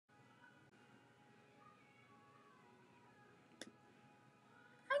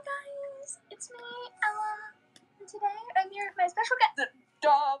guys, it's me, Ella, and today I'm here with my special guest, the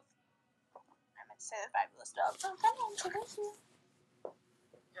Dove. I meant to say the fabulous Dove. Oh, come on, introduce you.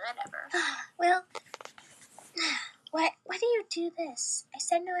 Whatever. Well, why do you do this? I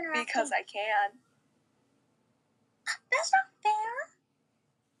said no interrupting. Because I can. That's not fair.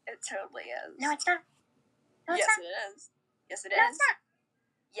 It totally is. No, it's not. No, it's yes, not. it is. Yes, it No, is. it's not.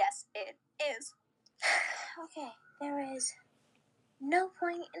 Yes, it is. Okay, there is no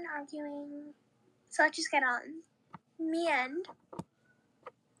point in arguing, so let's just get on. Me and...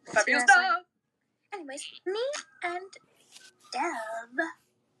 Fabulous Dove. Anyways, me and Deb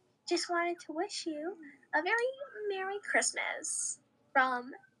just wanted to wish you a very Merry Christmas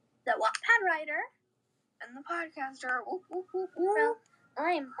from the Wattpad writer And the podcaster. Whoop, whoop, whoop, Well, whoop.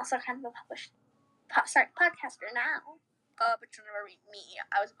 I'm also kind of a podcaster now. But you'll never meet me.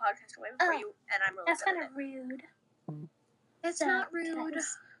 I was a podcaster way before you, and I'm really That's good kind at of rude. It's So, not rude.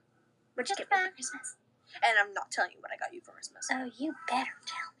 What'd you get me for Christmas? And I'm not telling you what I got you for Christmas. Oh, you better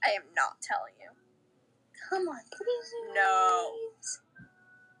tell me. I am not telling you. Come on, please. No.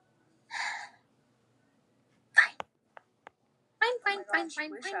 Fine. Oh my gosh,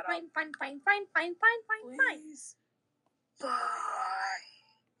 please shut up. Fine. Please. Bye.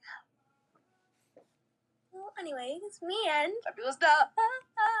 Well, anyways, me and... Fabulous Dove.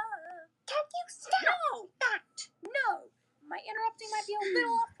 Can you stop that? No. My interrupting might be a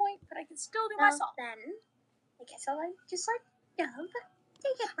little off point, but I can still do Well, my song. then, I guess I'll just Dove.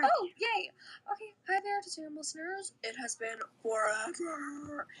 Take it from Oh, here. yay. Okay, hi there to Serum listeners. It has been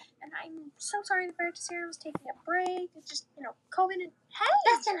forever. And I'm so sorry the Fair to Serum is taking a break. It's just, COVID and... Hey!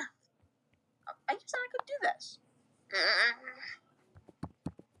 That's enough. I just said I could do this.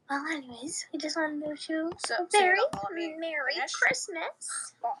 Well, anyways, we just wanted to wish you So, a very you don't want me to Merry finish?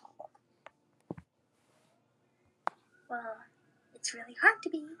 Christmas. Well, it's really hard to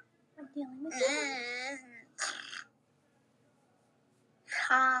be. I'm dealing with you.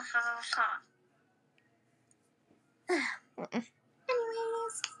 Ha ha. Anyways,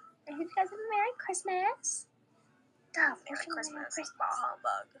 I hope you guys have a Merry Christmas. Dove, Merry Christmas. Bah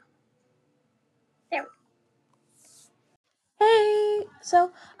humbug. There we go. Hey,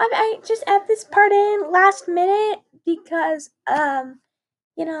 so I just add this part in last minute because I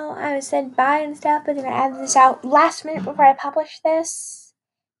was said bye and stuff, but they're gonna add this out last minute before I publish this.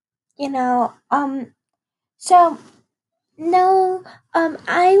 So no,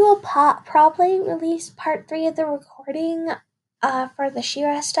 I will probably release part 3 of the recording for the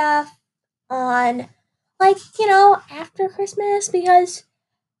She-Ra stuff on after Christmas because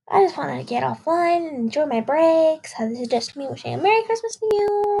I just want to get offline and enjoy my break. So this is just me wishing a Merry Christmas to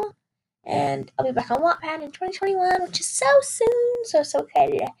you. And I'll be back on Wattpad in 2021, which is so soon. So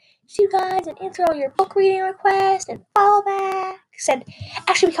excited to see you guys and answer all your book reading requests and follow backs and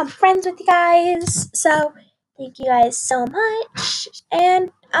actually become friends with you guys. So thank you guys so much.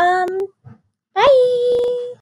 And bye.